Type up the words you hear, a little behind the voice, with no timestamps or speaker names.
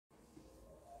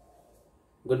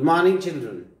Good morning,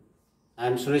 children. I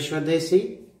am Suresh Desi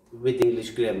with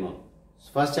English grammar.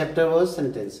 First chapter was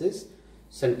sentences.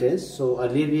 So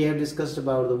earlier we have discussed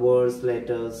about the words,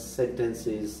 letters,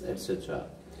 sentences, etc.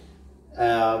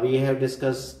 We have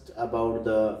discussed about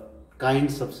the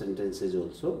kinds of sentences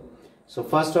also. So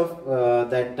first of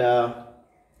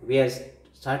we are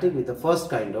starting with the first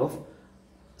kind of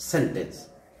sentence,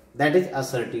 that is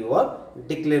assertive or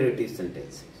declarative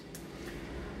sentences.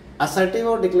 Assertive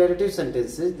or declarative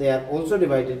sentences, they are also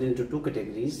divided into two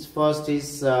categories. First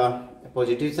is a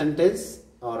positive sentence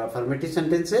or affirmative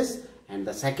sentences, and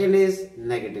the second is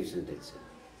negative sentences.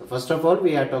 So first of all,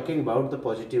 we are talking about the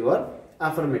positive or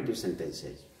affirmative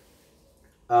sentences.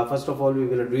 First of all, we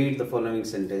will read the following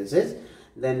sentences,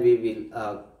 then we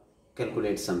will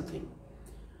calculate something.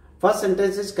 First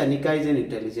sentence is Kanika is an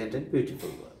intelligent and beautiful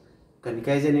girl. Kanika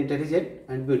is an intelligent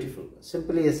and beautiful girl.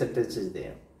 Simply a sentence is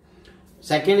there.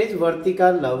 Second is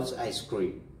Vartika loves ice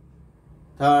cream.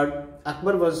 Third,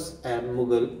 Akbar was a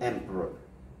Mughal emperor.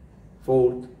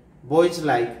 Fourth, boys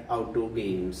like outdoor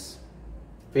games.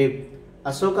 Fifth,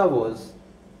 Ashoka was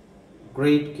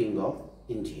great king of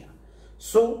India.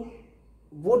 So,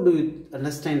 what do you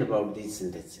understand about these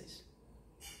sentences?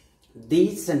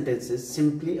 These sentences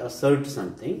simply assert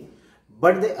something,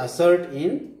 but they assert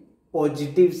in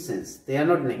positive sense. They are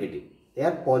not negative. They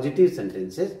are positive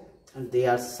sentences, and they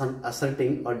are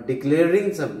asserting or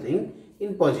declaring something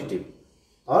in positive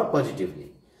or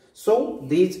positively. So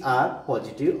these are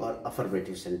positive or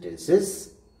affirmative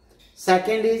sentences.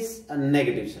 Second is a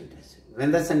negative sentence.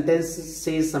 When the sentence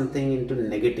says something into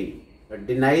negative or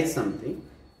denies something,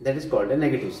 that is called a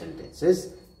negative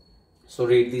sentences. So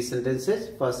read these sentences.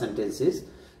 First sentence is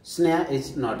Sneha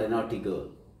is not a naughty girl.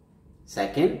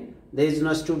 Second, there is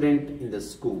no student in the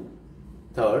school.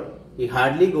 Third, he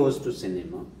hardly goes to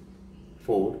cinema.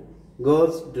 Fourth,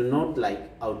 girls do not like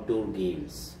outdoor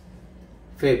games.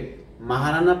 Fifth,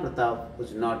 Maharana Pratap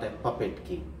was not a puppet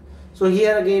king. So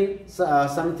here again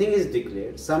something is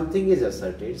declared, something is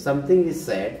asserted, something is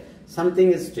said,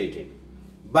 something is stated,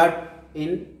 but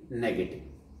in negative.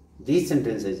 These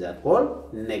sentences are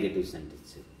called negative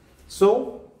sentences.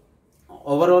 So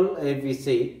overall, if we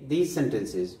say these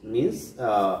sentences means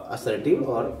assertive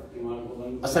or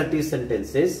assertive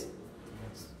sentences.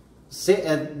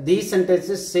 These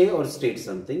sentences say or state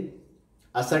something.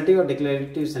 Assertive or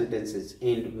declarative sentences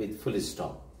end with full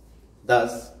stop.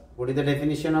 Thus, what is the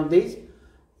definition of these?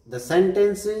 The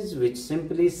sentences which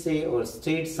simply say or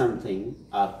state something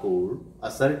are called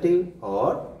assertive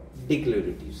or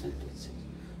declarative sentences.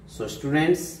 So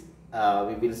students,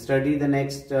 we will study the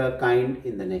next kind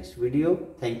in the next video.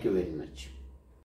 Thank you very much.